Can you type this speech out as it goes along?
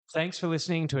Thanks for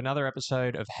listening to another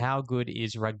episode of How Good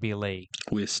is Rugby League?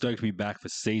 We're stoked to be back for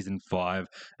season 5,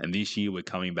 and this year we're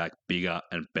coming back bigger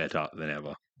and better than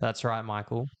ever. That's right,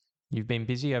 Michael. You've been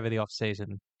busy over the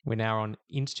off-season. We're now on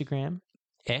Instagram,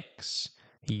 X,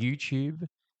 YouTube,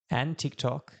 and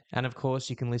TikTok. And of course,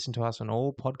 you can listen to us on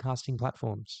all podcasting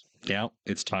platforms. Now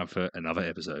it's time for another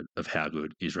episode of How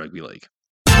Good is Rugby League.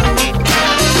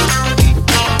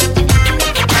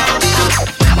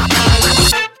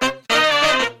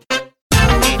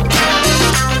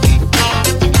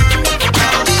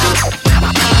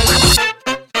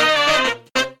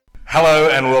 Hello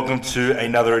and welcome to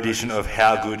another edition of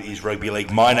How Good is Rugby League.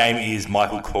 My name is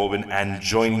Michael Corbin, and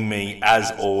joining me,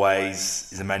 as always,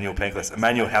 is Emmanuel Pencless.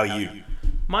 Emmanuel, how are you?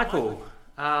 Michael,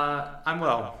 I'm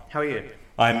well. How are you?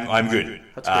 I'm good.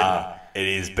 That's good.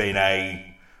 It has been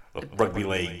a rugby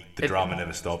league. The drama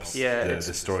never stops. Yeah, the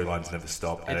storylines never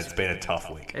stop, and it's been a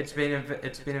tough week. It's been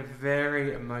a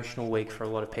very emotional week for a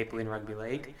lot of people in rugby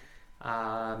league.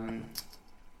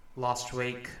 Last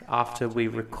week, after we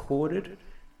recorded,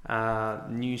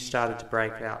 news started to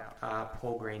break out.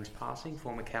 Paul Green's passing,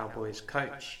 former Cowboys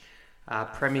coach,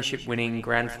 premiership winning,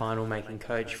 grand final making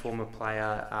coach, former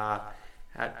player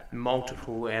at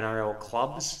multiple NRL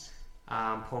clubs.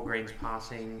 Paul Green's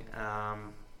passing,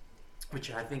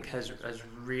 which I think has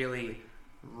really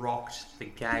rocked the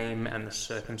game and the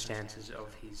circumstances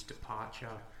of his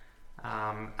departure.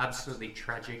 Absolutely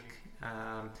tragic.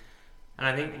 And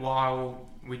I think while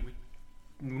we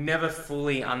never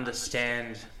fully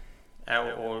understand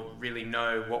or really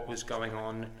know what was going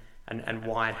on and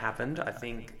why it happened, I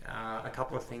think a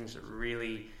couple of things that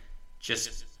really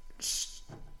just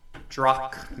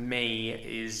struck me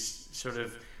is sort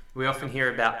of, we often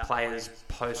hear about players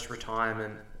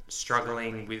post-retirement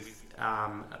struggling with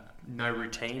no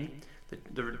routine,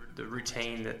 the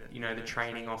routine that, you know, the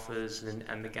training offers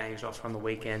and the games offer on the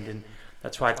weekend, and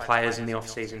that's why players in the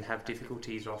off-season have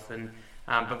difficulties often.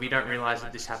 But we don't realise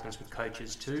that this happens with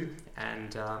coaches too.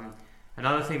 And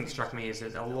another thing that struck me is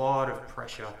that a lot of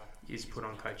pressure is put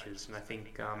on coaches, and I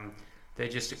think they're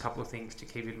just a couple of things to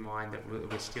keep in mind, that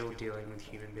we're still dealing with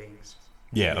human beings.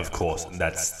 Yeah, of course, and I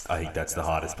think that's the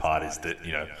hardest part, is that,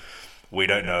 you know, we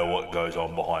don't know what goes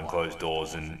on behind closed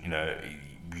doors, and, you know,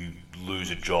 you lose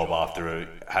a job after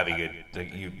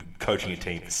you coaching a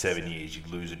team for 7 years, you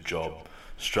lose a job,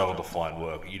 struggle to find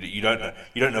work. You don't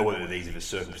know whether these are the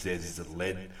circumstances that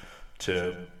led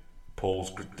to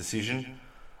Paul's decision,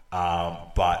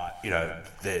 but, you know,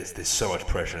 there's so much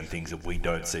pressure and things that we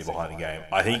don't see behind the game.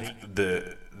 I think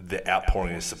the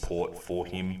outpouring of support for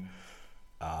him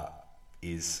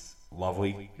is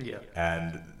lovely. Yeah.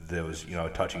 And there was, you know, a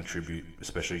touching tribute,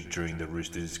 especially during the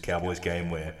Roosters Cowboys game,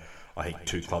 where I think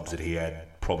two clubs that he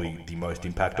had probably the most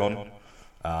impact on,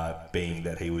 being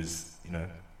that he was, you know,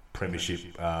 premiership.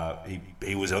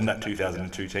 He was on that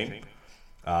 2002 team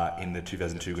in the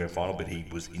 2002 grand final, but he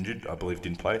was injured, I believe,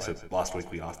 didn't play. So last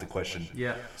week we asked the question.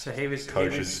 Yeah. So he would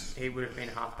have been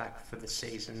halfback for the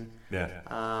season. Yeah.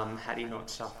 Had he not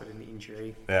suffered an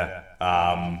injury. Yeah.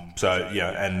 So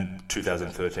yeah, and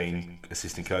 2013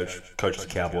 assistant coached the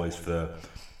Cowboys for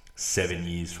 7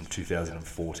 years, from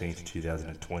 2014 to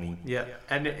 2020. Yeah,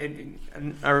 and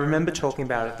I remember talking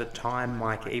about it at the time,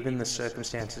 Mike, even the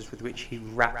circumstances with which he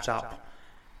wrapped up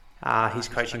his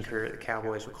coaching career at the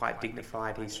Cowboys were quite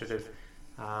dignified. He sort of,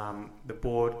 the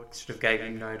board sort of gave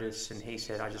him notice, and he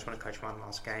said, I just want to coach one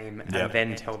last game, and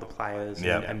then tell the players,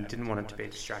 and didn't want it to be a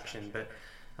distraction. But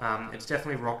it's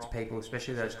definitely rocked people,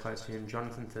 especially those close to him.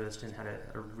 Jonathan Thurston had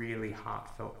a really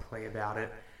heartfelt plea about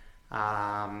it.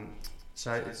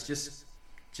 So it's just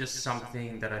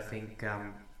something that I think,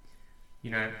 you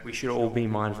know, we should all be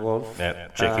mindful of.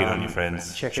 Yep. Check in on your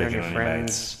friends. Check in on your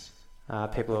friends.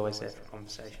 People are always there for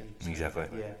conversations. Exactly.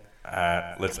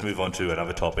 Yeah. Let's move on to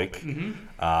another topic,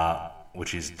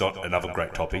 which is another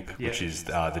great topic, which is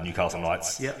the Newcastle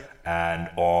Knights. Yep. And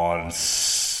on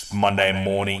Monday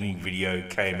morning, video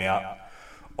came out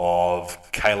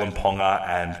of Kalen Ponga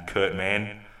and Kurt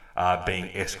Mann being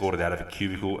escorted out of a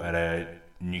cubicle at a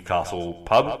Newcastle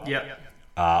pub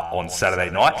on Saturday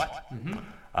night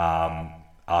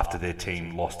after their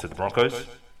team lost to the Broncos.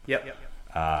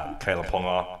 Kalen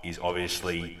Ponga is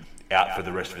obviously out for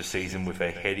the rest of the season with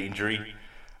a head injury,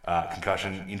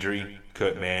 concussion injury.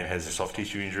 Kurt Mann has a soft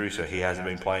tissue injury, so he hasn't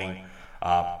been playing.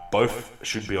 Both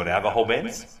should be on alcohol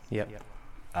bans.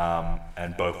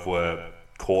 And both were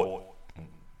caught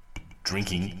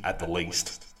drinking at the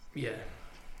least.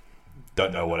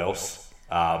 Don't know what else.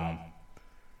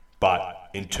 But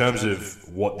in terms of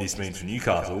what this means for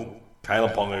Newcastle,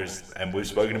 Kalen Ponga is, and we've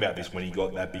spoken about this when he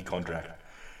got that big contract,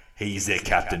 he's their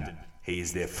captain. He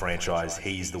is their franchise.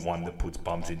 He's the one that puts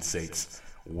bums in seats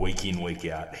week in, week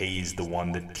out. He is the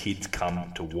one that kids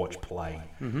come to watch play.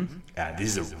 Mm-hmm. And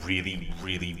this is a really,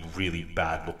 really, really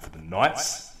bad look for the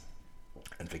Knights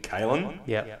and for Kalen.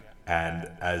 Yeah. And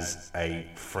as a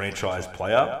franchise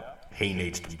player, he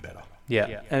needs to be better.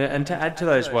 Yeah. And to add to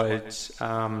those words,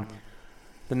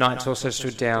 the Knights also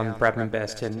stood down Bradman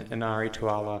Best and Ari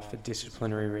Tuala for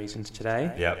disciplinary reasons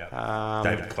today. Yep.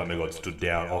 David Clemmer got stood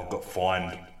down. Got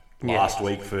fined last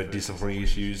week for disciplinary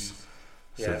issues.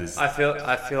 So I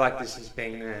feel like this has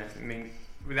been. I mean,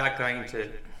 without going into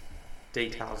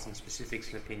details and specifics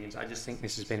and opinions, I just think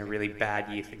this has been a really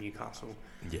bad year for Newcastle.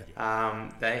 Yeah.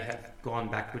 They have gone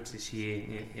backwards this year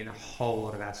in a whole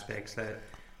lot of aspects.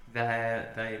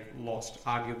 They lost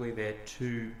arguably their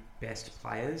two best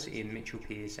players in Mitchell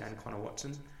Pearce and Connor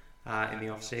Watson in the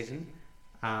off-season.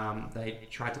 They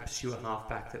tried to pursue a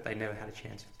halfback that they never had a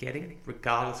chance of getting.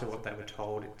 Regardless of what they were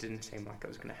told, it didn't seem like it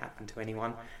was going to happen to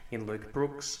anyone in Luke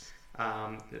Brooks.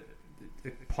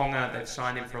 The Ponga, they've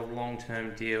signed him for a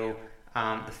long-term deal.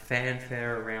 The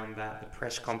fanfare around that, the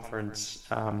press conference,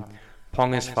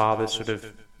 Ponga's father sort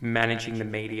of managing the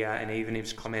media, and even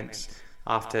his comments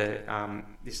after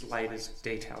this latest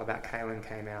detail about Kalen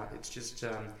came out. It's just,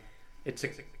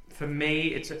 for me,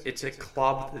 it's a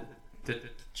club that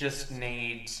just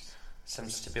needs some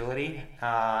stability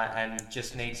and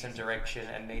just needs some direction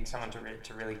and needs someone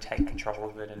to really take control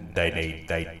of it. And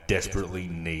they desperately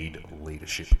need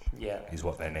leadership. Yeah, is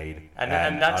what they need. And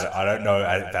that's, I don't know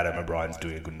if Adam O'Brien's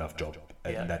doing a good enough job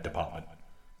in that department.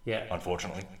 Yeah,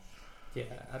 unfortunately. Yeah,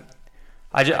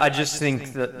 I just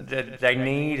think that they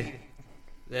need.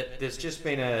 That there's just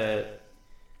been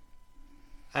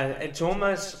it's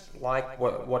almost like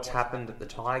what's happened at the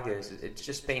Tigers. It's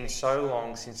just been so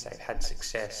long since they've had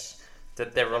success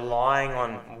that they're relying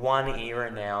on one era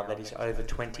now that is over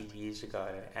 20 years ago.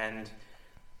 And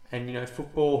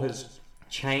football has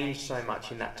changed so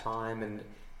much in that time, and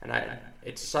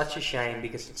it's such a shame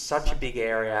because it's such a big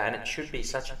area and it should be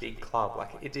such a big club. Like,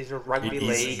 it is a rugby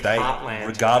league heartland.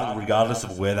 Regardless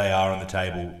of where they are on the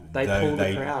table, they pull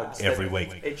the crowds every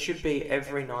week. It should be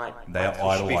every night. They are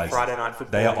idolised. Friday night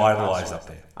football. They are idolised up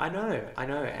there. I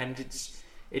know, and it's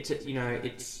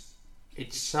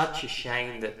such a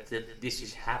shame that this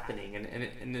is happening,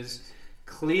 and there's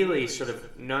clearly sort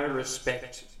of no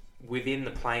respect within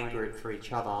the playing group for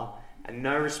each other. And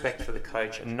no respect for the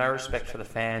coach, and no respect for the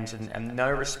fans, and no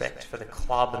respect for the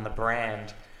club and the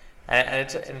brand. And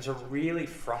it's a really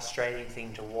frustrating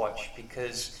thing to watch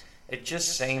because it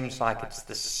just seems like it's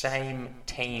the same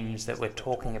teams that we're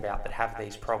talking about that have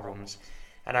these problems.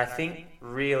 And I think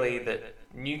really that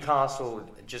Newcastle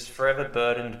are just forever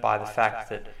burdened by the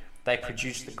fact that they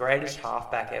produced the greatest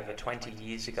halfback ever 20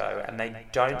 years ago, and they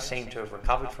don't seem to have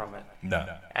recovered from it. No.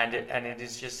 And it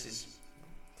is just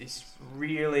this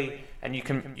really, and you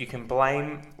can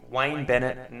blame Wayne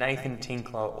Bennett, Nathan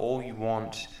Tinkler all you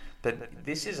want, but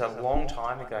this is a long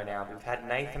time ago now. We've had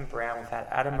Nathan Brown, we've had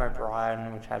Adam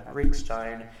O'Brien, we've had Rick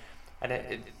Stone, and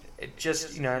it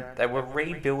just, they were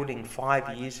rebuilding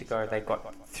 5 years ago. They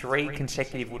got 3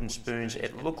 consecutive wooden spoons.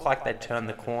 It looked like they'd turned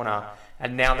the corner,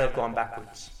 and now they've gone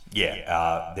backwards.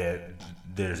 Yeah,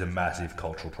 there's a massive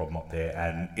cultural problem up there,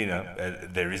 and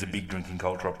there is a big drinking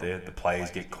culture up there. The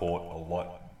players get caught a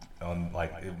lot.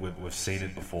 We've seen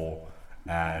it before,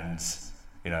 and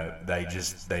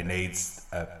they need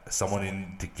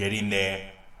someone to get in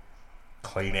there,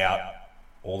 clean out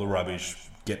all the rubbish,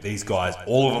 get these guys,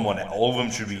 all of them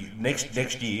should be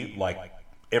next year, like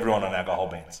everyone on alcohol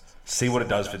bans. See what it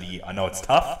does for the year. I know it's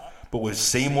tough, but we've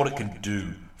seen what it can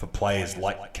do for players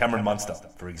like Cameron Munster,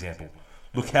 for example.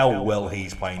 Look how well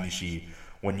he's playing this year.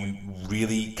 When you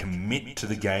really commit to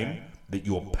the game that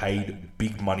you're paid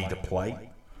big money to play,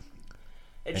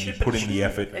 and you put in the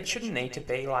effort. It shouldn't need to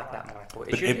be like that, Michael.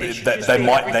 They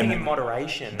might in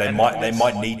moderation. They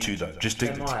might need to though, just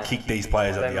to kick these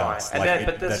players up the arse.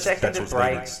 But the second it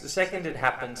breaks, the second it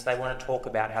happens, they want to talk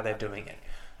about how they're doing it.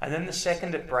 And then the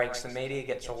second it breaks, the media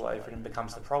gets all over it and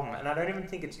becomes the problem. And I don't even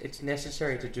think it's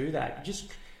necessary to do that. You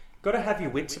just got to have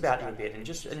your wits about you a bit and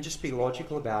just be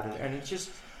logical about it. And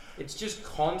it's just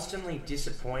constantly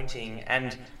disappointing.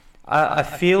 And I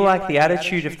feel like the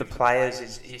attitude of the players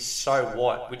is so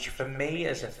what, which for me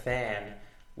as a fan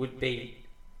would be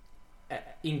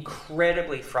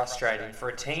incredibly frustrating for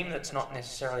a team that's not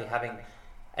necessarily having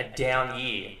a down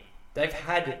year. They've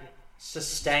had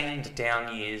sustained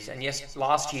down years, and yes,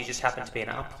 last year just happened to be an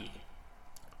up year.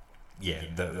 Yeah,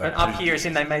 an up year is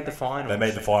in they made the finals. They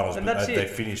made the finals, and but they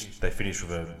finished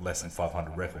with a less than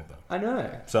 500 record though. I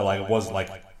know. So it was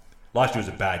last year was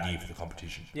a bad year for the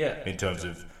competition. Yeah. In terms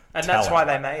of And that's why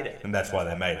they made it. And that's why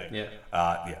they made it. Yeah.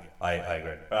 I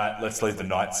agree. All right, let's leave the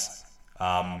Knights.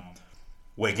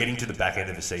 We're getting to the back end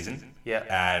of the season. Yeah.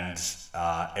 And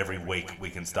every week we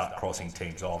can start crossing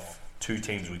teams off. 2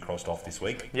 teams we crossed off this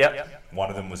week. Yep.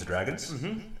 One of them was the Dragons.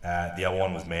 Mm-hmm. The other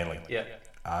one was Manly. Yeah.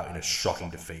 In a shocking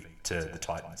defeat to the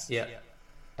Titans. Yeah.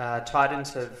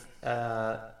 Titans have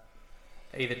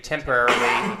either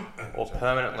temporarily or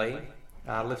permanently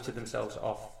lifted themselves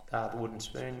off the wooden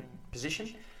spoon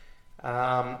position.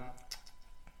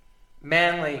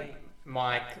 Manly,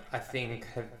 Mike, I think,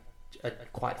 are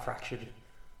quite fractured.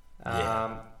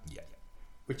 Yeah.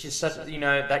 Which is such,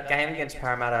 that game against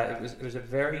Parramatta, it was a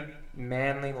very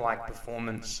Manly-like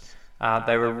performance.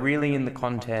 They were really in the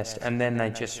contest, and then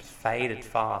they just faded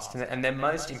fast. And their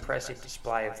most impressive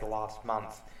display of the last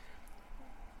month,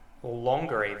 or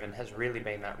longer even, has really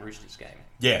been that Roosters game.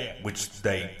 Yeah, which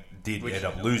they did end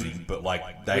up losing, but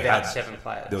they without had 7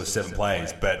 players. There were 7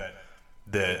 players, but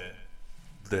the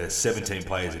 17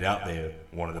 players that out there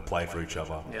wanted to play for each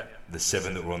other. Yeah. The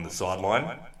 7 that were on the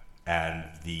sideline, and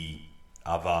the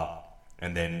other,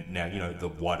 and then now the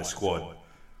wider squad.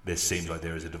 There seems like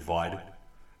there is a divide.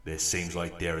 There seems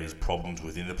like there is problems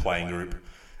within the playing group,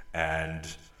 and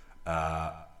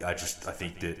I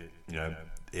think that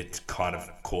it kind of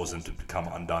caused them to become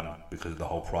undone because of the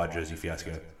whole Pride jersey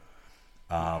fiasco.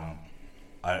 I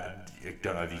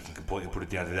don't know if you can completely put it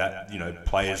down to that.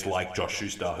 Players like Josh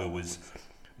Schuster, who was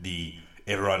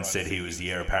everyone said he was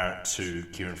the heir apparent to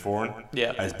Kieran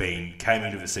Foran, came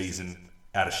into the season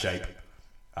out of shape.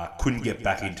 Couldn't get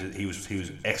back into. He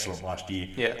was excellent last year.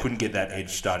 Yeah. Couldn't get that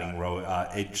edge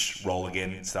role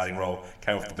again. Starting role,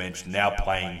 came off the bench. Now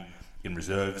playing in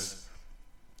reserves.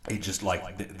 It just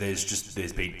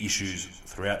there's been issues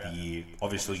throughout the year.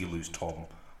 Obviously, you lose Tom,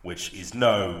 which is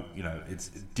it's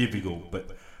difficult.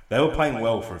 But they were playing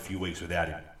well for a few weeks without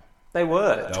him. They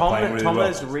were. Tom well.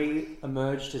 has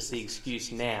re-emerged as the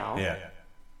excuse now. Yeah.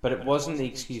 But it wasn't the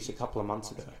excuse a couple of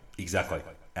months ago. Exactly,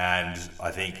 and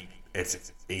I think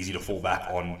it's easy to fall back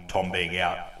on Tom being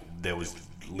out. There was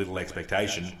little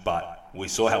expectation, but we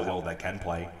saw how well they can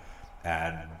play,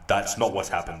 and that's not what's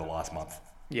happened the last month.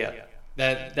 Yeah,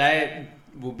 they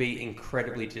will be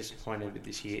incredibly disappointed with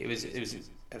this year. It was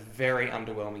a very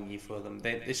underwhelming year for them.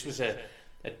 This was a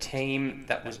team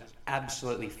that was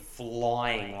absolutely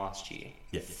flying last year.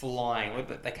 Yeah. Flying.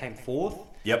 They came 4th.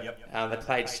 Yep. They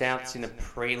played Souths in a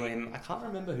prelim. I can't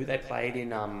remember who they played in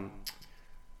the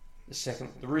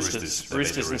Roosters in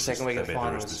the second week of the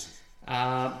finals.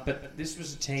 But this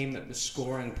was a team that was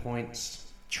scoring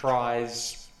points,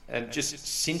 tries, and just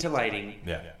scintillating.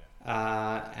 Yeah.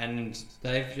 And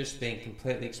they've just been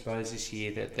completely exposed this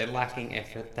year. That they're lacking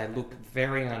effort. They look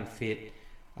very unfit.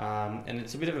 And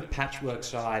it's a bit of a patchwork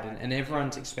side, and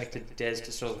everyone's expected Des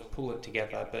to sort of pull it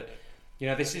together. But,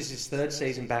 this is his 3rd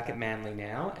season back at Manly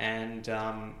now, and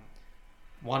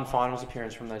 1 finals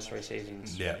appearance from those 3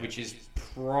 seasons, which is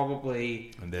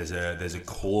probably... And there's a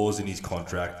clause in his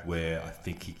contract where I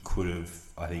think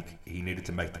he needed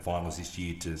to make the finals this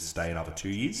year to stay another 2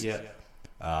 years. Yeah.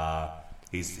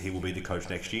 He will be the coach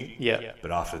next year. Yeah.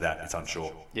 But after that, it's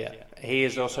unsure. Yeah. He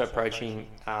is also approaching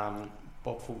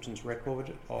Bob Fulton's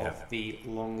record of the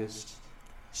longest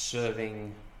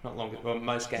serving,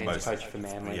 most games coach for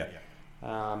Manly. Yeah.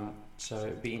 So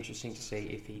it'd be interesting to see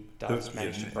if he does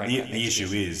manage to break that. The issue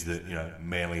is that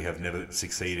Manly have never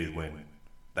succeeded when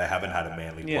they haven't had a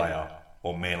Manly player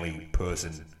or Manly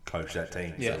person coach that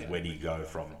team. So where do you go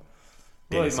from?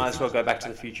 Well, you might as well go back to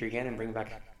the future again and bring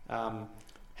back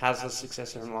Hasler's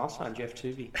successor from last time, Jeff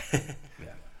Tuvey.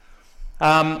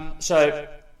 So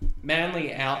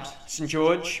Manly out. St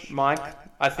George, Mike,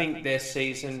 I think their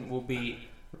season will be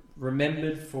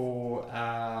remembered for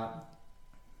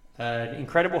an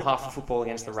incredible half of football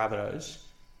against the Rabbitohs.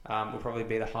 Will probably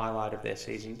be the highlight of their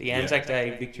season. The Anzac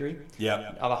Day victory,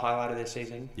 other highlight of their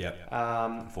season.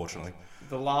 Unfortunately.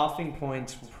 The laughing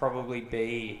points will probably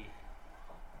be,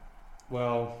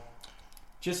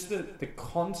 just the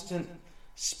constant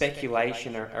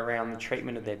speculation around the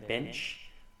treatment of their bench,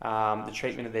 the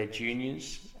treatment of their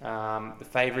juniors, the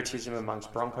favouritism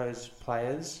amongst Broncos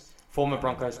players, former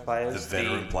Broncos players.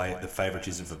 The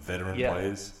favouritism for veteran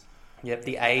players. Yep,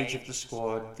 the age of the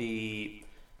squad,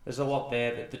 there's a lot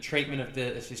there. The treatment of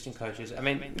the assistant coaches. I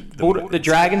mean, the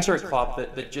Dragons are a club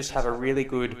that just have a really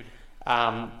good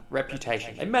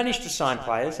reputation. They managed to sign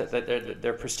players.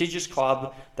 They're a prestigious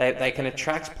club. They can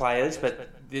attract players, but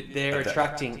they're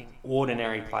attracting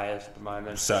ordinary players at the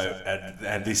moment. So,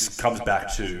 and this comes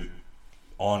back to,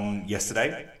 on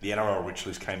yesterday, the NRL Rich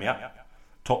List came out.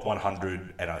 Top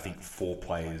 100, and I think 4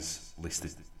 players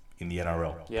listed in the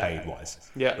NRL, Yeah. paid-wise.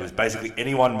 Yeah. It was basically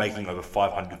anyone making over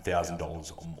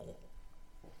 $500,000 or more.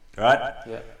 Right?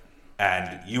 Yeah.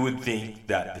 And you would think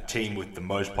that the team with the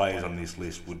most players on this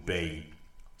list would be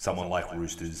someone like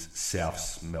Roosters,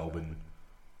 Souths, Melbourne,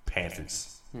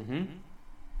 Panthers. Mm-hmm.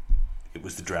 It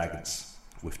was the Dragons,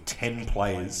 with 10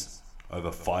 players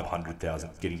over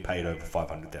 500,000, getting paid over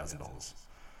 $500,000.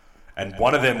 And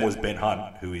one of them was Ben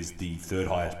Hunt, who is the third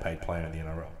highest paid player in the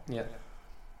NRL. Yeah.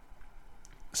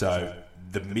 So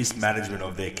the mismanagement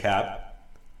of their cap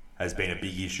has been a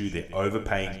big issue. They're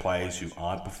overpaying players who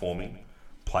aren't performing.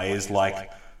 Players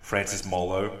like Francis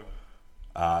Molo,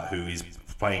 who is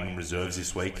playing in reserves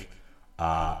this week.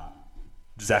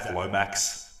 Zach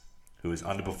Lomax, who has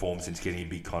underperformed since getting a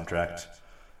big contract.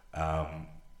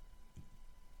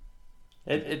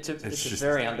 It's a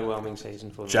very underwhelming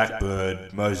season for them. Jack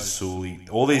Bird, Moses Sully,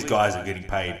 all these guys are getting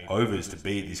paid overs to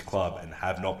be at this club and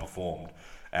have not performed.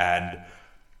 And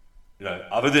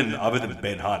other than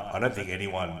Ben Hunt, I don't think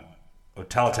anyone.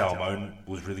 Talatau Amon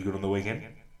was really good on the weekend.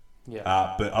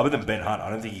 Yeah. But other than Ben Hunt, I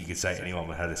don't think you could say anyone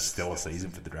had a stellar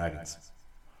season for the Dragons.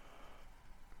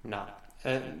 No.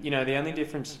 The only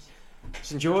difference,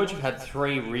 St George have had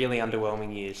 3 really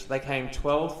underwhelming years. They came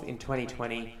 12th in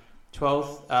 2020,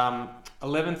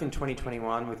 11th in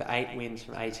 2021 with 8 wins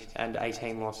from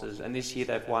 18 losses, and this year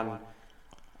they've won.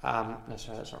 No,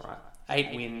 sorry, that's not right.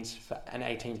 8 wins and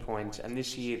 18 points, and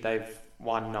this year they've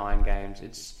won 9 games.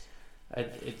 It's a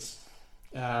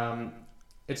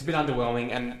bit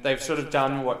underwhelming, and they've sort of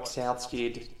done what Souths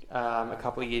did a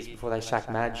couple of years before they sacked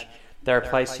Madge. They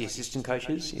replaced the assistant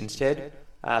coaches instead.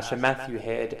 So Matthew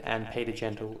Head and Peter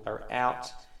Gentle are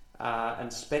out.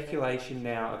 And speculation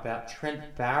now about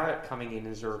Trent Barrett coming in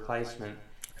as a replacement.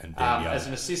 And as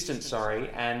an assistant,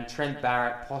 and Trent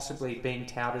Barrett possibly being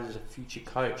touted as a future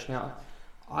coach. Now,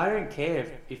 I don't care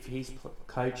if he's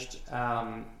coached,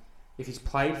 if he's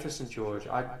played for St George.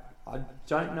 I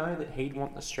don't know that he'd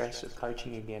want the stress of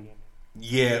coaching again.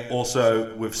 Yeah,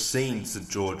 also, we've seen St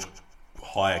George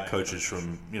hire coaches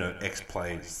from,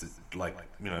 ex-players,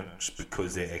 just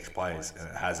because they're ex-players, and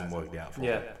it hasn't worked out for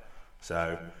them.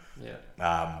 So,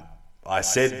 I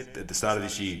said at the start of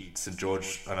this year,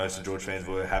 I know St George fans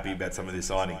were happy about some of their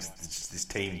signings. This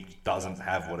team doesn't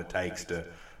have what it takes to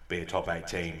be a top 8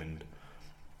 team, and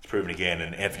it's proven again.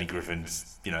 And Anthony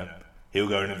Griffin's, he'll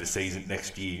go into the season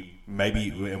next year, maybe,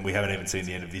 and we haven't even seen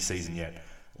the end of this season yet.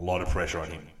 A lot of pressure on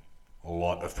him.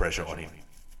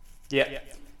 Yeah.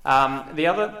 The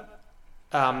other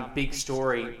big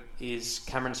story is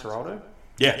Cameron Ciraldo.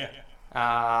 Yeah.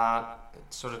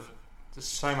 There's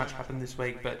so much happened this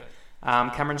week, but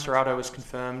Cameron Ciraldo was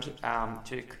confirmed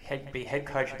to be head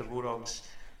coach of the Bulldogs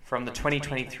from the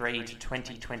 2023 to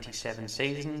 2027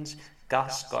 seasons.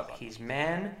 Gus got his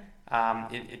man.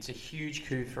 It's a huge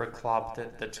coup for a club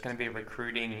that's going to be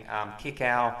recruiting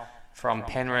Kickow from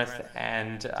Penrith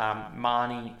and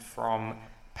Marnie from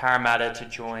Parramatta to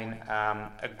join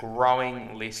a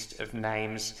growing list of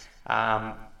names.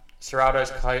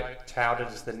 Ciraldo's touted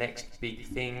as the next big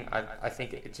thing. I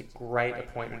think it's a great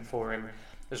appointment for him.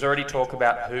 There's already talk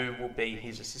about who will be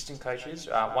his assistant coaches.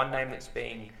 One name that's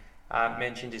being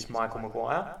mentioned is Michael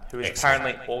Maguire, who is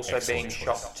apparently also being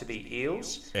shopped to the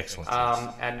Eels. Excellent.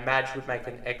 And Madge would make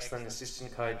an excellent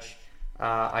assistant coach,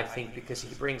 I think, because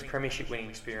he brings premiership winning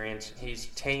experience. His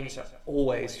teams are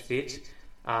always fit,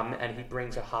 and he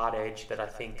brings a hard edge that I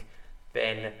think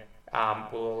then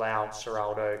will allow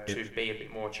Ciraldo to be a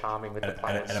bit more charming with the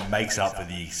players. And it makes up for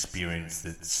the experience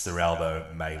that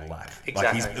Ciraldo may lack.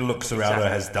 Exactly. Ciraldo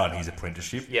has done his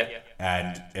apprenticeship,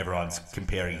 and everyone's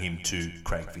comparing him to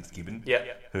Craig Fitzgibbon,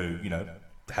 who,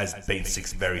 has been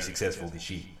very successful this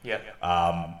year.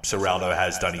 Ciraldo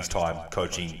has done his time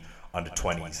coaching under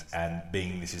 20s and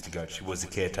being an assistant coach. He was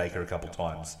the caretaker a couple of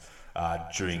times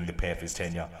during the Panthers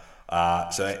tenure.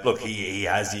 So, look, he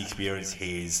has the experience.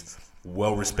 He's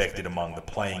well respected among the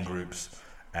playing groups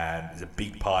and is a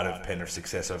big part of Penrith's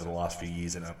success over the last few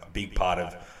years and a big part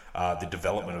of the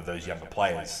development of those younger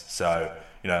players. So,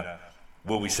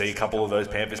 will we see a couple of those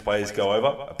Panthers players go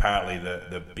over? Apparently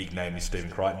the big name is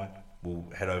Stephen Crichton. Will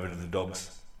head over to the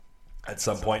Dogs at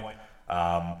some point.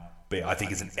 But I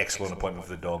think it's an excellent appointment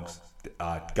for the Dogs.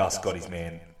 Gus got his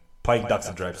man, playing ducks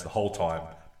and drapes the whole time,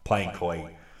 playing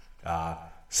coy,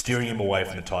 steering him away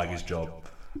from the Tigers' job,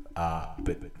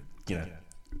 but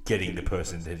getting the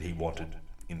person that he wanted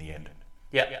in the end.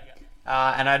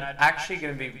 And I'm actually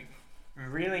going to be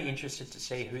really interested to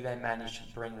see who they manage to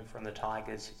bring from the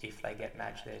Tigers if they get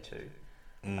Madge there too.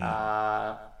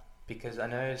 Because I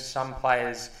know some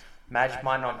players, Madge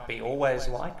might not be always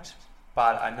liked,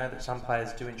 but I know that some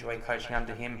players do enjoy coaching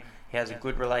under him. He has a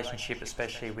good relationship,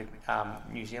 especially with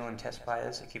New Zealand Test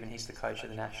players, given he's the coach of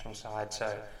the national side.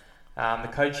 So the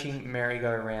coaching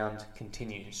merry-go-round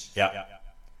continues. Yeah,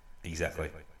 exactly.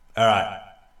 All right,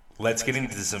 let's get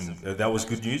into some... that was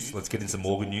good news. Let's get into some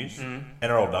more good news.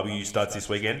 NRLW starts this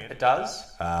weekend. It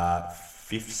does.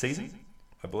 5th season,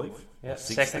 I believe. Yeah,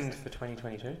 Sixth. second for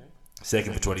 2022.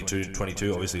 Second for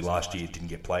 22. Obviously, last year it didn't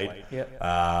get played.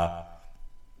 Yep.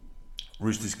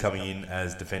 Roosters coming in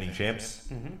as defending champs.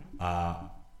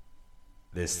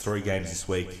 There's 3 games this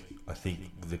week. I think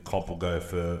the comp will go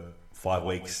for 5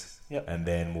 weeks. Yep. And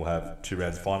then we'll have 2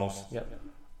 rounds of finals. Yep.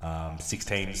 6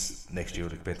 teams. Next year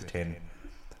we'll compare to 10.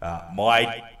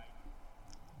 My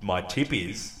tip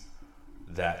is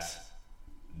that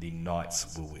the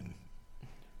Knights will win.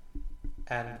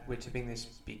 And we're tipping this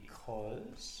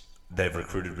because... They've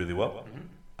recruited really well.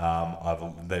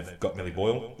 They've got Millie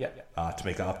Boyle, Yep.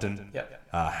 Tamika Upton, Yep.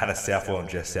 Hannah Southwell and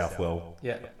Jess Southwell.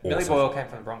 Yeah. Awesome. Millie Boyle came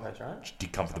from the Broncos, right? She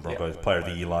did come from the Broncos, Player of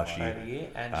the Year last Player year. of the year.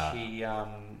 And she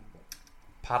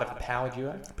part of a power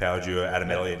duo. Power duo, Adam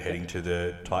Elliott heading to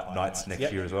the Knights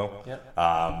next year as well. Yep.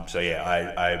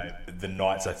 The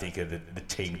Knights I think are the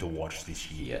team to watch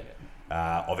this year.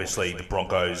 Yeah. Obviously, the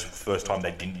Broncos, first time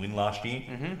they didn't win last year.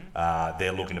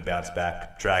 They're looking to bounce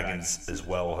back. Dragons as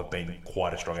well have been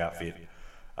quite a strong outfit.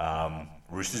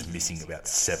 Roosters missing about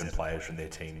 7 players from their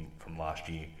team from last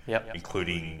year,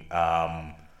 including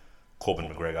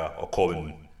Corbin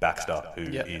Baxter, who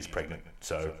is pregnant,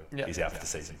 so he's out for the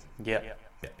season.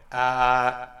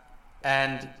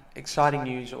 And exciting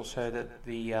news also that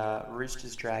the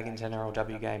Roosters Dragons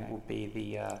NRLW game will be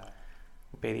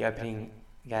the opening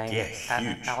game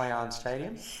at Allianz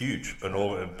Stadium. Huge,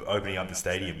 opening up the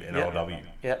stadium NRLW.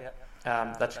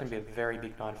 That's going to be a very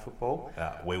big night of football.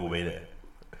 We will be there.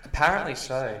 Apparently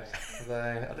so.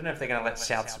 Although I don't know if they're going to let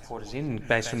South supporters in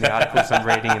based on the articles I'm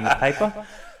reading in the paper.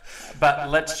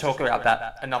 But let's talk about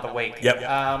that another week.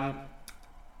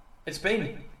 It's been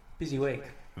a busy week.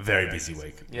 Very busy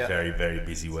week. Very, very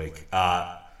busy week.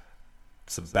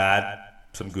 Some bad,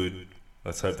 some good.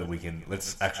 Let's hope that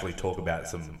let's actually talk about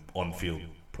some on-field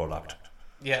product.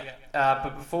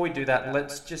 But before we do that,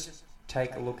 let's just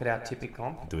take a look at our tipping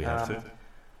comp. Do we have to?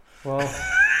 Well,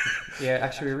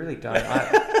 actually we really don't.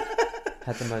 I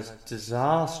had the most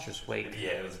disastrous week. Yeah,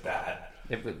 it was bad.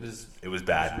 It was bad. It was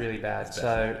bad. Really bad.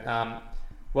 So,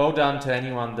 well done to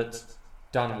anyone that's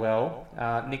done well.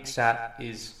 Nick Sat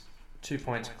is 2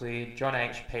 points clear. John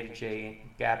H, Peter G,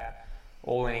 Gab,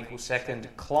 all in equal second.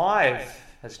 Clive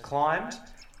has climbed.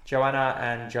 Joanna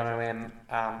and John O.M.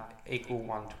 Equal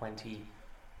 120.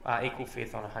 Equal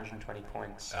fifth on 120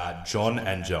 points. John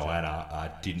and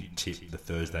Joanna didn't tip the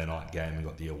Thursday night game and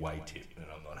got the away tip, and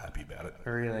I'm not happy about it.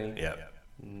 Really? Yeah.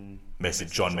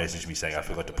 John messaged me saying I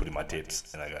forgot to put in my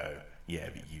tips, and I go, yeah,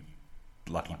 but you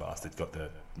lucky bastard got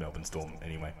the Melbourne Storm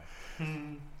anyway.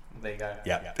 There you go.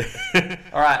 Yeah.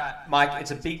 All right, Mike, it's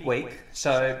a big week.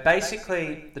 So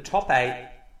basically, the top 8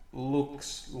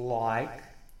 looks like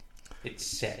it's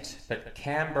set, but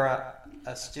Canberra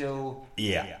are still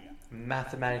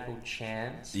mathematical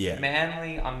chance.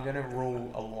 Manly, I'm going to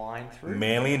rule a line through.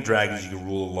 Manly and Dragons, you can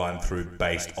rule a line through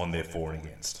based on their for and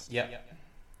against.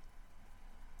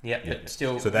 But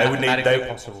still, so they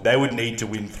possible. They would need to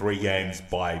win 3 games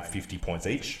by 50 points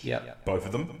each. Both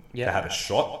of them to have a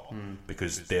shot,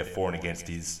 because their for and against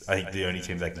is, I think the only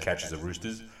team they can catch is the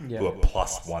Roosters, who are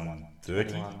plus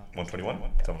 130, 121,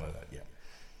 something like that.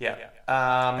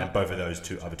 And both of those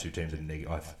other two teams are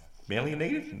negative. Manly are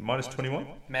negative, minus 21.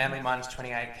 Manly minus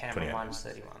 28, Canberra minus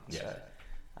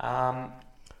 31.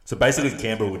 So basically,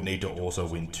 Canberra would need to also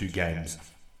win 2 games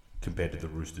compared to the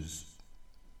Roosters.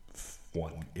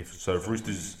 If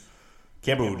Roosters,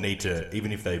 Canberra would need to,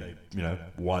 even if they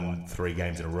won 3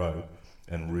 games in a row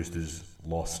and Roosters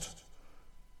lost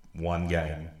 1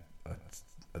 game,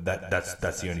 that's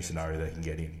the only scenario they can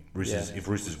get in. If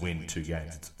Roosters win 2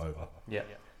 games, it's over.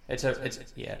 That's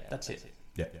it.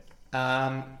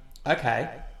 Okay.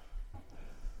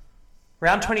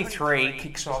 Round 23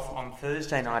 kicks off on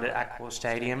Thursday night at Accor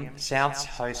Stadium. Souths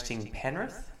hosting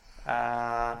Penrith.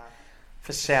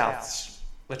 For Souths,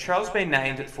 Latrell's been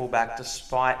named at fullback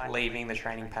despite leaving the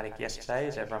training paddock yesterday,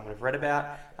 as everyone would have read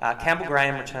about. Campbell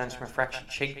Graham returns from a fractured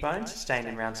cheekbone sustained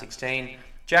in round 16.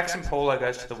 Jackson Paulo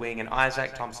goes to the wing and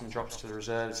Isaac Thompson drops to the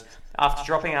reserves. After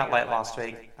dropping out late last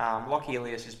week, Lockie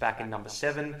Ilias is back in number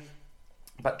 7,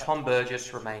 but Tom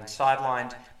Burgess remains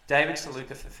sidelined. David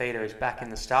Saluka Fafita is back in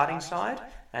the starting side,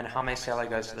 and Hame Sele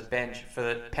goes to the bench.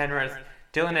 For Penrith,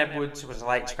 Dylan Edwards was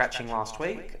late scratching last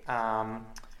week, but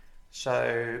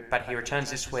he returns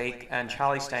this week, and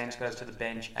Charlie Staines goes to the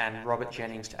bench, and Robert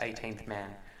Jennings to 18th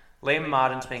man. Liam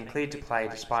Martin's been cleared to play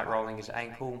despite rolling his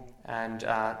ankle, and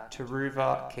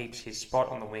Taruva keeps his spot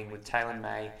on the wing with Taylor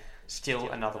May still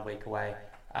another week away.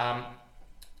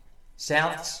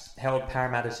 Souths held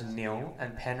Parramatta to 0,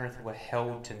 and Penrith were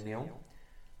held to 0.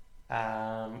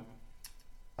 I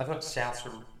thought Souths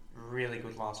were really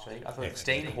good last week. I thought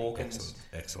Dean Hawkins,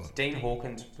 excellent. Dean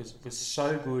Hawkins was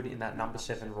so good in that number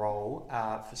 7 role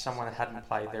for someone that hadn't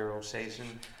played there all season.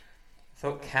 I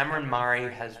thought Cameron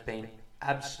Murray has been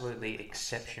absolutely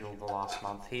exceptional the last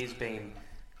month. He's been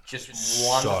just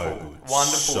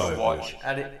wonderful to watch,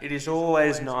 and it is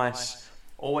always nice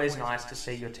to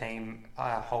see your team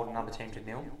hold another team to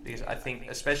 0, because I think,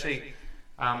 especially,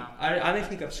 I only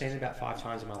think I've seen it about 5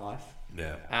 times in my life.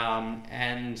 Yeah.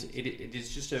 And it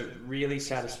is just a really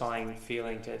satisfying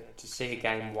feeling to see a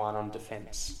game won on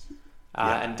defence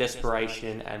and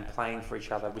desperation and playing for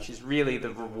each other, which is really the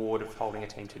reward of holding a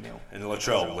team to 0. And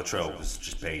Latrell has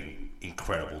just been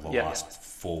incredible the last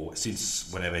 4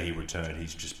 since whenever he returned.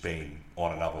 He's just been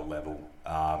on another level.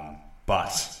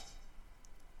 But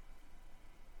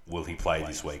will he play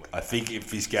this week? I think if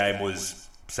this game was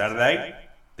Saturday,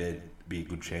 there'd be a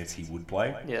good chance he would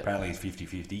play. Yeah. Apparently he's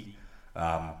 50-50.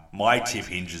 My tip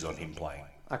hinges on him playing.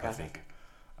 Okay. I think.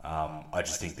 I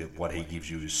just think that what he gives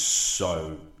you is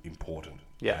so important.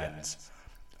 Yeah. And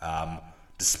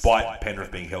despite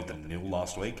Penrith being held to 0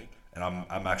 last week, and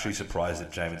I'm actually surprised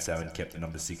that Jamin Salmon kept the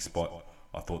number 6 spot.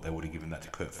 I thought they would have given that to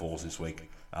Kurt Falls this week.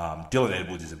 Dylan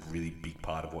Edwards is a really big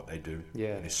part of what they do.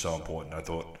 Yeah. And it's so important. I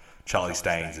thought Charlie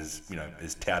Staines,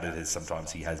 as touted as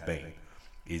sometimes he has been,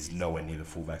 is nowhere near the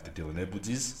fullback that Dylan Edwards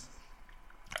is.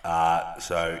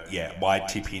 My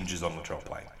tip hinges on Latrell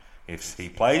playing. If he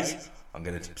plays, I'm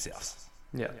going to tip South.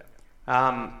 Yeah.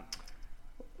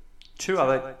 2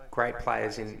 other great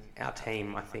players in our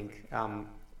team, I think.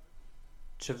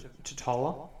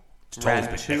 Totola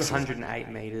ran 208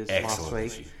 metres last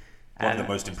week. One of the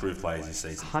most improved players this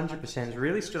season. 100%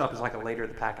 really stood up as like a leader of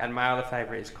the pack. And my other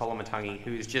favourite is Colin Matangi,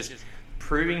 who is just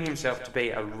proving himself to be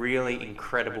a really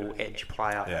incredible edge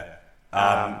player.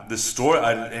 Yeah. The story,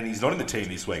 and he's not in the team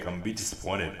this week. I'm a bit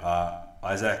disappointed.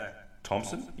 Isaac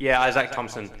Thompson? Yeah, Isaac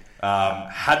Thompson.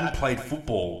 Hadn't played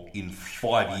football in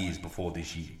 5 years before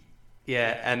this year.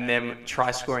 Yeah, and then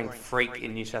try-scoring freak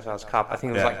in New South Wales Cup. I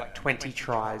think it was like 20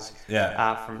 tries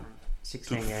from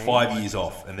 16 Took games. 5 years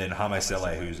off, and then Hame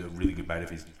Sele, who's a really good mate of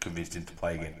his, convinced him to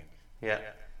play again. Yeah.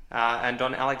 And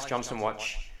on Alex Johnson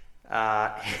watch,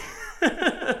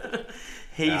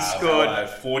 he scored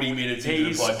 40 minutes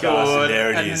into the podcast, and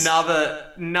there it is.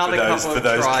 Another couple of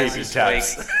tries this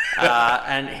week.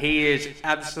 And he is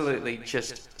absolutely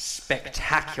just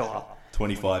spectacular.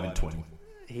 25 and 20.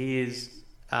 He is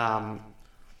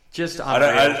just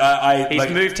unreal. He's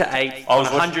moved to 8th on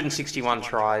 161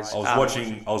 tries. I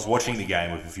was watching the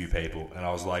game with a few people, and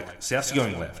I was like, Souths are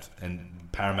going left, and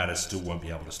Parramatta still won't be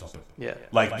able to stop it. Yeah.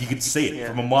 Like, you could see it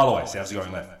from a mile away. Souths are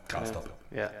going left. Can't stop it.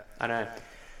 Yeah, I know.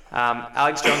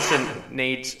 Alex Johnson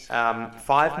needs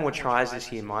 5 more tries this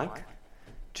year, Mike,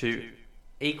 to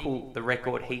equal the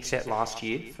record he set last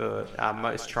year for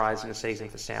most tries in a season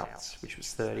for Souths, which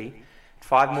was 30.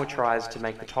 5 more tries to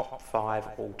make the top 5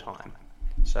 all time.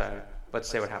 So let's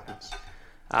see what happens.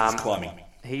 He's climbing.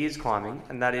 He is climbing,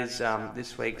 and that is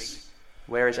this week's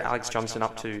Where is Alex Johnson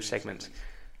Up To segment.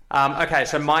 Okay,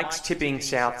 so Mike's tipping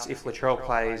Souths if Latrell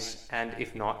plays, and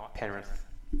if not, Penrith.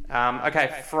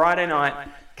 Friday night,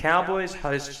 Cowboys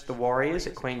host the Warriors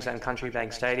at Queensland Country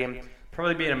Bank Stadium.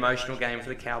 Probably be an emotional game for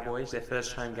the Cowboys, their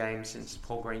first home game since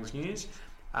Paul Green's news.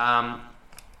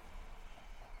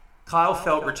 Kyle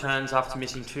Felt returns after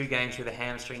missing 2 games with a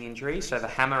hamstring injury, so the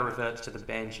hammer reverts to the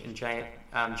bench, and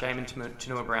Jamin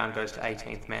Tanua-Brown goes to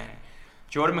 18th man.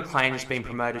 Jordan McLean has been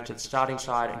promoted to the starting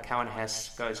side, and Cohen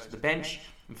Hess goes to the bench.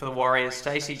 And for the Warriors,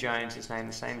 Stacey Jones is named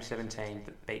the same 17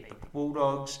 that beat the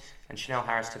Bulldogs, and Chanel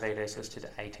Harris-Tavides listed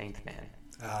 18th man.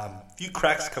 Few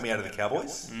cracks coming out of the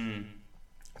Cowboys,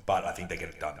 but I think they get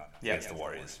it done against the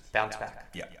Warriors. Bounce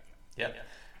back. Yeah.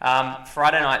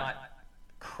 Friday night,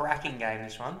 cracking game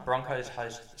this one. Broncos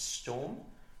host the Storm.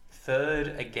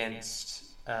 3rd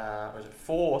against,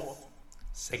 fourth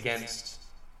against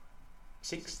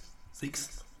 6th?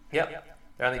 6th. Yep.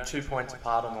 They're only 2 points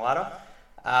apart on the ladder.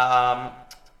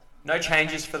 No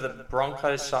changes for the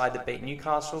Broncos side that beat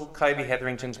Newcastle. Kobe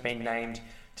Hetherington's been named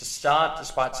to start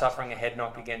despite suffering a head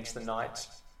knock against the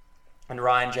Knights. And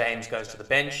Ryan James goes to the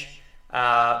bench.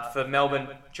 For Melbourne,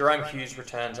 Jerome Hughes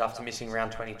returns after missing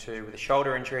round 22 with a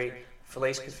shoulder injury.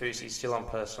 Felice Kafusi is still on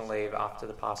personal leave after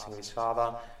the passing of his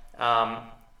father. Tona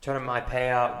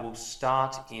Maipea will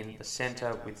start in the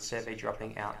centre with Sevi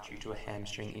dropping out due to a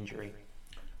hamstring injury.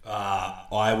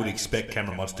 I would expect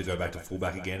Cameron Munster to go back to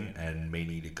fullback again and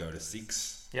Meany to go to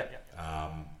 6. Yep.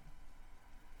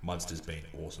 Munster's been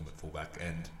awesome at fullback,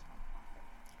 and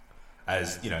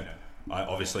as you know,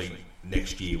 obviously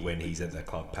next year when he's at that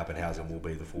club, Pappenhausen will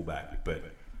be the fullback, but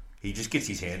he just gets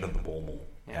his hand on the ball more.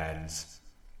 Yeah. And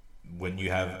when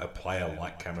you have a player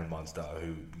like Cameron Munster,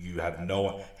 who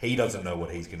he doesn't know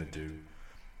what he's going to do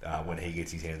when he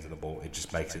gets his hands on the ball, it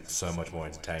just makes it so much more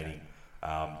entertaining.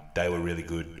 They were really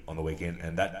good on the weekend,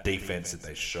 and that defense that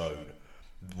they showed,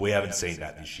 we haven't seen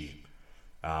that this year.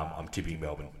 I'm tipping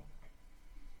Melbourne.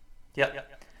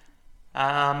 Yep.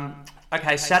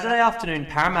 Okay, Saturday afternoon,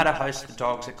 Parramatta host the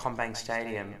Dogs at CommBank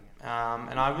Stadium.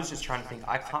 And I was just trying to think,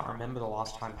 I can't remember the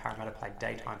last time Parramatta played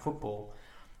daytime football.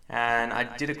 And I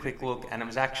did a quick look, and it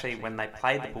was actually when they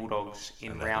played the Bulldogs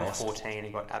in round 14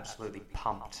 and got absolutely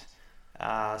pumped.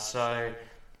 So,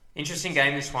 interesting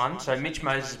game, this one. So, Mitch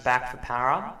Moses is back for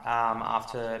Para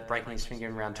after breaking his finger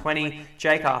in round 20.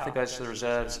 Jake Arthur goes to the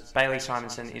reserves. Bailey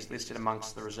Simonson is listed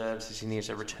amongst the reserves as he nears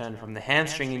a return from the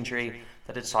hamstring injury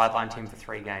that had sidelined him for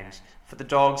 3 games. For the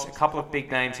Dogs, a couple of big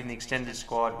names in the extended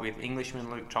squad with Englishman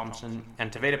Luke Thompson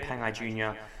and Tavita Pangai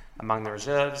Jr. among the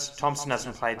reserves. Thompson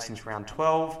hasn't played since round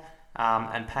 12,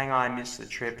 and Pangai missed the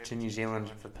trip to New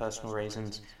Zealand for personal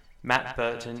reasons. Matt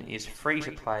Burton is free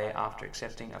to play after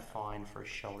accepting a fine for a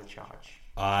shoulder charge.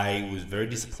 I was very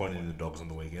disappointed in the Dogs on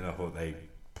the weekend. I thought they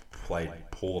played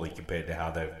poorly compared to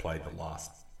how they've played the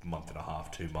last month and a half,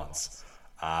 2 months.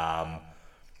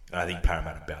 I think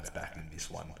Parramatta bounced back in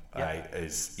this one. Yep.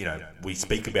 As you know, we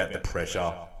speak about the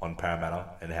pressure on Parramatta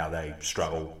and how they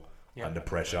struggle under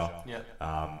pressure. Yep.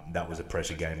 That was a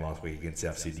pressure game last week against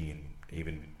South Sydney, and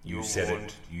even you said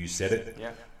it,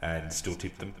 Yep. and still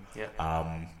tipped them. Yep.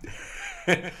 I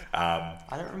I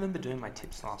don't remember doing my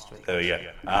tips last week. There we go.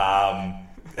 I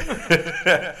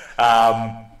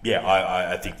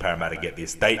think Parramatta get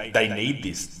this. They need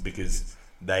this because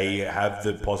they have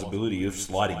the possibility of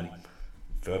sliding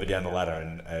further down the ladder,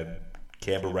 and a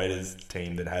Canberra Raiders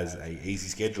team that has a easy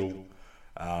schedule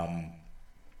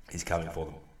is coming for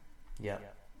them. Yeah.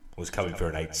 Was coming for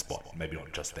an 8th spot, maybe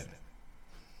not just them.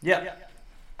 Yeah.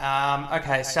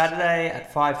 Okay, Saturday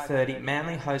at 5:30,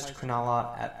 Manly host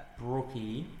Cronulla at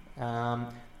Brookie.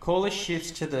 Caller shifts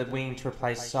to the wing to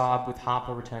replace Saab, with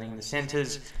Harper returning in the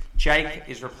centres. Jake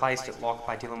is replaced at lock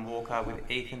by Dylan Walker, with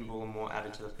Ethan Bullimore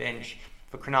added to the bench.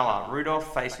 For Cronulla,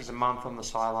 Rudolph faces a month on the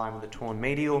sideline with a torn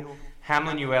medial.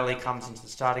 Hamlin Ueli comes into the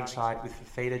starting side, with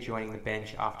Fafita joining the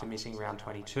bench after missing round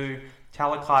 22.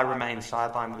 Talakai remains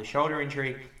sidelined with a shoulder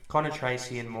injury. Connor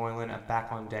Tracy and Moylan are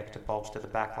back on deck to bolster the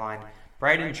backline.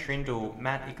 Braden Trindle,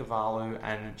 Matt Ikavalu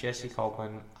and Jesse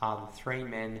Colquhoun are the 3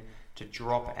 men to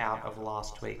drop out of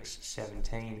last week's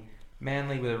 17.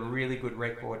 Manly with a really good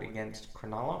record against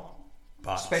Cronulla,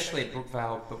 especially at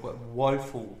Brookvale, but were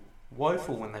woeful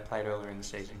when they played earlier in the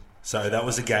season. So that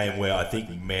was a game where I think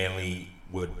Manly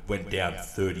went down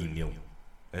 30-0,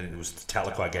 and it was the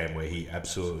Talakai game where he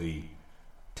absolutely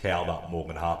towed up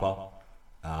Morgan Harper,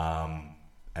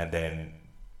 and then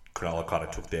Cronulla kind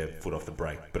of took their foot off the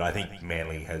brake. But I think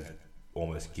Manly has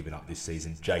almost given up this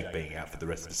season. Jake being out for the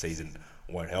rest of the season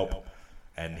won't help,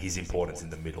 and his importance in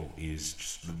the middle is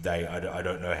just, I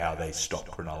don't know how they stop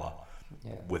Cronulla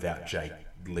without Jake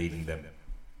leading them.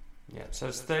 Yeah, so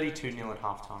it's 32-0 at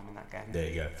halftime in that game. There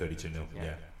you go, 32-0.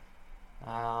 Yeah.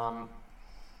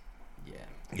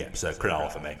 Yeah, so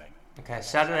Cronulla for me. Okay,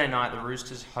 Saturday night, the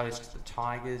Roosters host the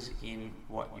Tigers in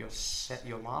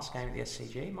your last game at the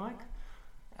SCG, Mike?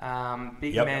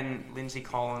 Big men Lindsay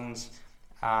Collins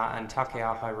and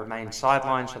Takiaho remain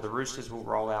sidelined, so the Roosters will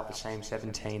roll out the same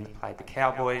 17 that played the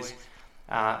Cowboys.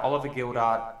 Oliver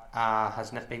Gildart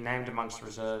has been named amongst the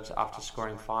reserves after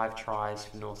scoring 5 tries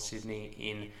for North Sydney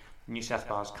in New South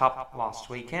Wales Cup last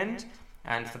weekend.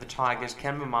 And for the Tigers,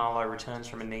 Ken Mamalo returns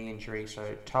from a knee injury,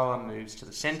 so Toa moves to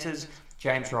the centres.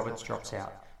 James Roberts drops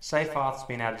out. Seyfarth's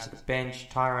been added to the bench.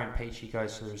 Tyrone Peachy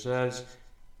goes to the reserves.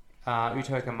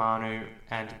 Utoka Manu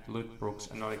and Luke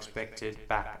Brooks are not expected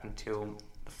back until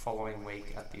the following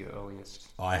week at the earliest.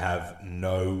 I have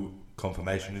no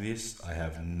confirmation of this. I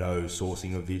have no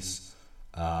sourcing of this,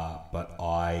 but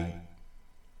I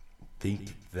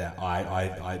think that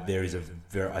I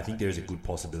think there is a good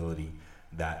possibility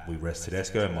that we rest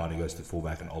Tedesco and Manu goes to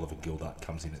fullback and Oliver Gildart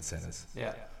comes in at centres.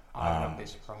 Yeah. I wouldn't be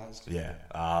surprised. Yeah,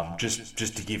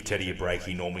 just to give Teddy a break.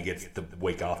 He normally gets the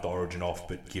week after Origin off,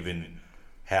 but given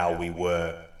how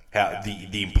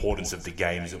the importance of the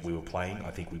games that we were playing,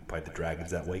 I think we played the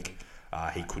Dragons that week.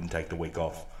 He couldn't take the week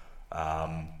off.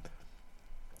 I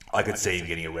could see him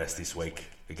getting a rest this week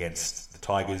against the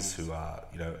Tigers, who are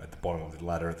at the bottom of the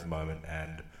ladder at the moment,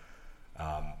 and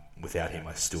without him,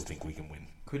 I still think we can win.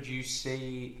 Could you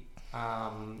see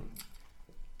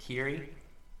Kiri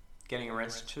getting a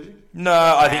rest too? No,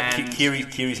 I think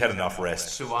Kiri's had enough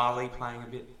rest. Suwali playing a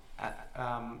bit at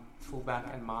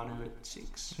fullback and Manu at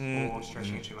 6, or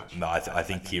stretching it too much? No, I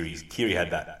think Kiri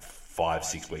had that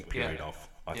 5-6 week period off.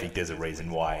 I think there's a reason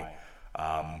why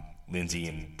Lindsay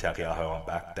and Taukei'aho aren't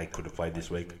back. They could have played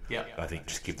this week. Yeah. I think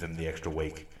just give them the extra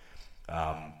week.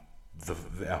 Our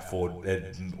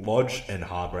forward Lodge and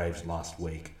Hargraves last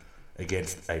week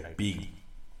against a big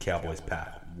Cowboys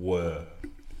pack were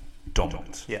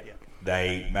dominant. Yeah.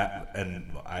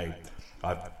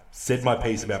 I've said my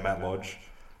piece about Matt Lodge,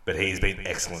 but he's been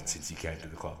excellent since he came to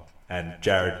the club. And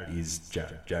Jared is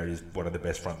Jared. Jared is one of the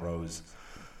best front rows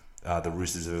the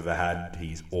Roosters have ever had.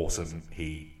 He's awesome.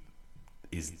 He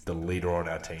is the leader on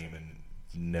our team and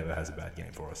never has a bad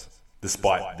game for us,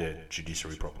 despite the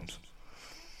judiciary problems.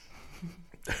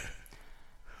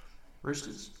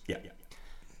 Roosters? Yeah.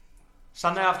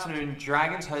 Sunday afternoon,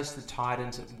 Dragons host the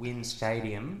Titans at Wynn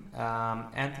Stadium.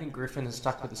 Anthony Griffin has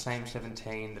stuck with the same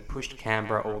 17 that pushed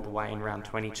Canberra all the way in round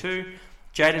 22.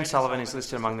 Jayden Sullivan is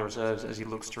listed among the reserves as he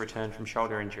looks to return from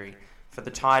shoulder injury. For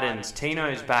the Titans, Tino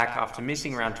is back after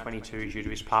missing round 22 due to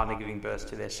his partner giving birth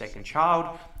to their second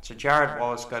child. So Jared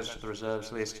Wallace goes to the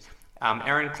reserves list.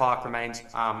 Aaron Clark remains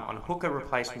on hooker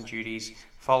replacement duties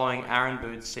following Aaron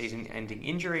Booth's season-ending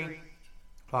injury,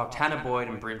 while Tanner Boyd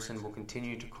and Brimson will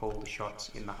continue to call the shots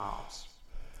in the halves.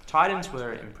 Titans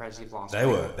were impressive last week.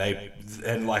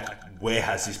 Where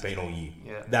has this been all year?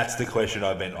 Yeah. That's the question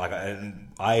I've been and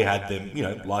I had them.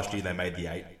 Last year they made the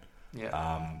 8.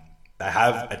 Yeah. They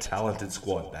have a talented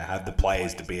squad. They have the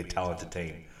players to be a talented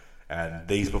team, and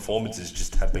these performances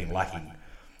just have been lacking.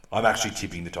 I'm actually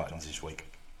tipping the Titans this week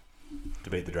to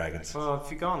beat the Dragons. Well,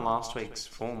 if you go on last week's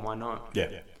form, why not?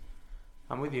 Yeah.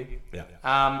 I'm with you. Yeah.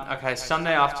 Okay,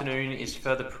 Sunday afternoon is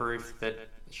further proof that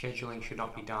scheduling should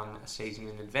not be done a season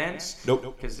in advance.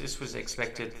 Nope. Because this was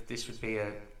expected that this would be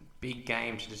a big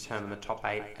game to determine the top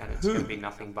 8, and it's going to be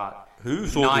nothing but... Who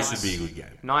thought this would be a good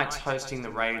game? Knights hosting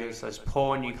the Raiders, those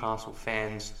poor Newcastle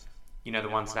fans, the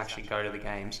ones that actually go to the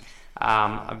games.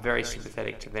 I'm very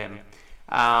sympathetic to them.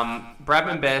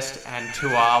 Bradman Best and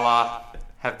Tuala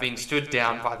have been stood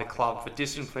down by the club for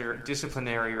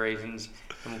disciplinary reasons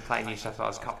and will play New South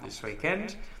Wales Cup this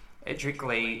weekend. Edric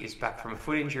Lee is back from a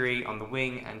foot injury on the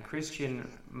wing, and Christian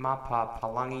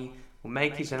Mapapalangi will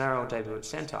make his NRL debut at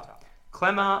centre.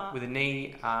 Clemmer, with a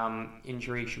knee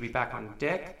injury, should be back on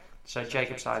deck, so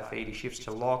Jacob Saifidi shifts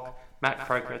to lock, Matt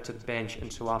Croker to the bench, and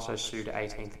Suaso Su to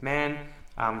 18th man.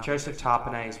 Joseph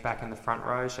Tarpanay is back in the front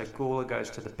row, so Gula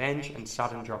goes to the bench and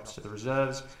Sutton drops to the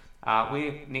reserves.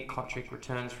 Nick Kotrick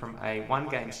returns from a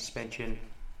 1-game suspension,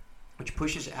 which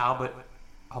pushes Albert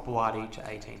Hopewadi to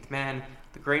 18th man.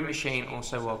 The Green Machine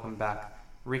also welcomed back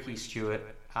Ricky Stewart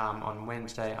on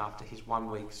Wednesday after his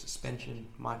 1-week suspension.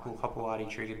 Michael Hopewadi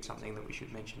triggered something that we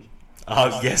should mention.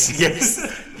 Yes.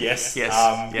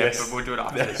 But we'll do it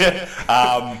after this.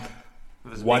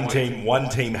 One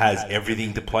team has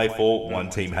everything to play for.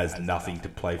 One team has nothing to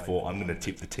play for. I'm going to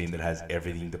tip the team that has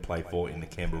everything to play for in the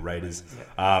Canberra Raiders.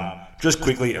 Just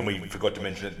quickly, and we forgot to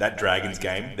mention it, that Dragons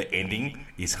game, the ending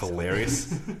is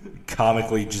hilarious.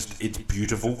 Karmically, it's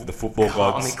beautiful. The football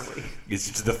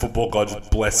gods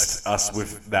blessed us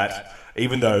with that.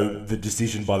 Even though the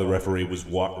decision by the referee was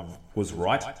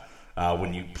right.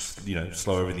 When you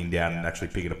slow everything down and actually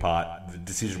pick it apart, the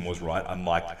decision was right.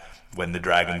 Unlike when the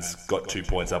Dragons got 2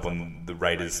 points up on the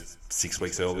Raiders 6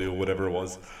 weeks earlier or whatever it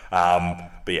was. I'm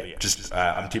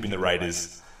tipping the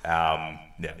Raiders. I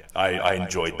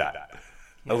enjoyed that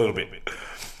a little bit.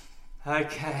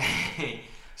 Okay,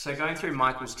 so going through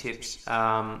Michael's tips,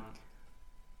 Souths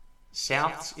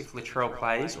if Latrell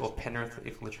plays, or Penrith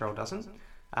if Latrell doesn't.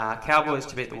 Cowboys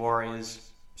to beat the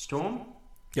Warriors. Storm.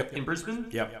 Yep. In Brisbane.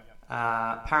 Yep.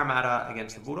 Parramatta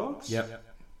against the Bulldogs. Yep.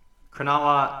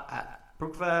 Cronulla at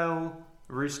Brookvale,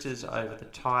 Roosters over the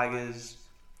Tigers,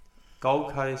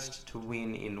 Gold Coast to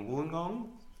win in Wollongong,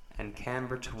 and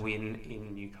Canberra to win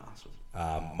in Newcastle.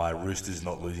 My Roosters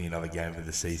not losing another game for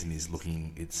the season is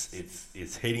looking. It's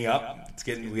heating up.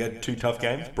 We had 2 tough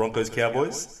games. Broncos,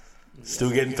 Cowboys,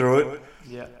 still getting through it.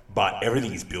 Yeah. But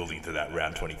everything is building to that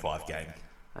round 25 game.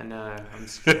 I know. I'm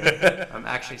scared. I'm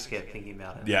actually scared thinking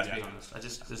about it. Yeah. To be honest,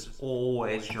 there's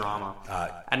always drama,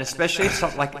 and especially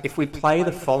if we play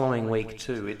the following week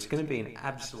too, it's going to be an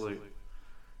absolute.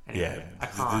 Anyway,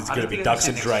 there's going to be ducks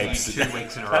and drapes 2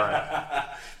 weeks in a row.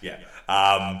 Yeah.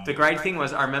 The great thing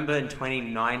was, I remember in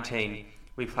 2019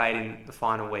 we played in the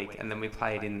final week, and then we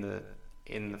played in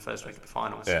in the first week of the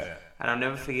finals. Yeah. And I'll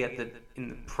never forget that in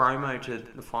the promo to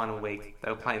the final week, they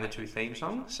were playing the 2 theme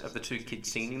songs of the 2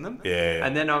 kids singing them. Yeah.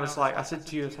 And then I said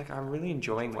to you, I'm really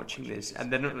enjoying watching this.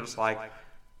 And then it was like,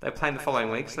 they were playing the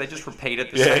following week, so they just repeated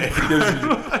the same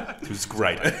promo. It was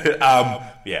great.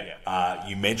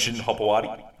 You mentioned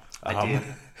Hopewadi. I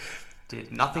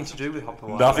did. Nothing to do with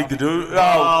Hopewadi. Nothing to do.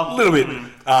 Oh, a little bit.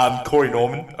 Corey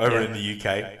Norman over in the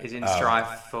UK is in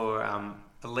strife for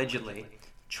allegedly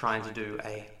trying to do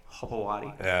a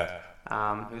Hopewadi. Yeah.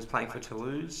 He was playing for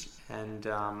Toulouse, and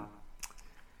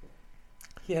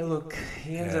he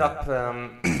ended up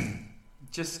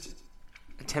just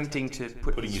attempting to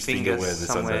putting his finger where the sun's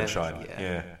somewhere. don't shine.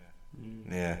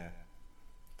 Yeah.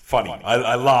 Funny.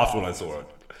 I laughed when I saw it.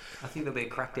 I think there'll be a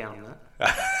crackdown on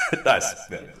that. Nice.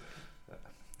 Yeah.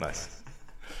 Nice.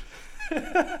 All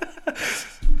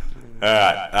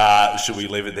right. Should we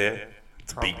leave it there?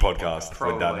 It's a big podcast.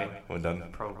 Probably. We're done.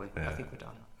 Probably. Yeah. I think we're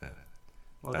done. Yeah.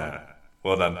 Well done.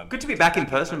 Well done. Good to be back in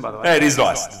person, by the way. Yeah, it is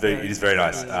nice. It is very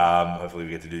nice. Hopefully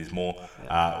we get to do this more.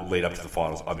 Lead up to the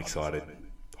finals. I'm excited.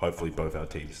 Hopefully both our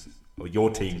teams, or your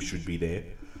team should be there.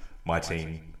 My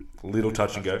team, a little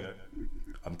touch and go.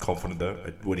 I'm confident though.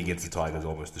 A win against the Tigers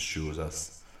almost assures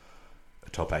us a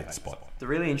top 8 spot. The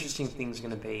really interesting thing is going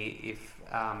to be if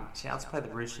Souths play the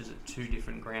Roosters at 2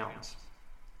 different grounds,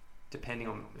 depending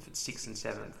on if it's 6th and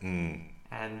 7th.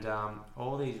 And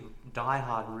all these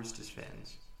die-hard Roosters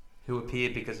fans who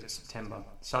appeared because it's September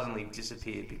suddenly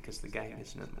disappeared because the game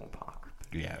isn't at Moore Park.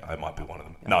 Yeah, I might be one of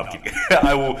them. No, I'm kidding.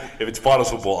 I will. If it's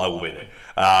finals football, I will be there.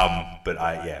 But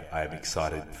I am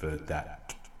excited for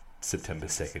that September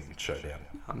 2nd showdown.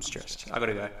 I'm stressed. I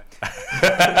gotta go.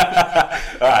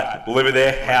 All right, we'll leave it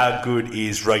there. How good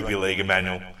is rugby league,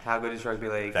 Emmanuel? How good is rugby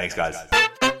league? Thanks, guys.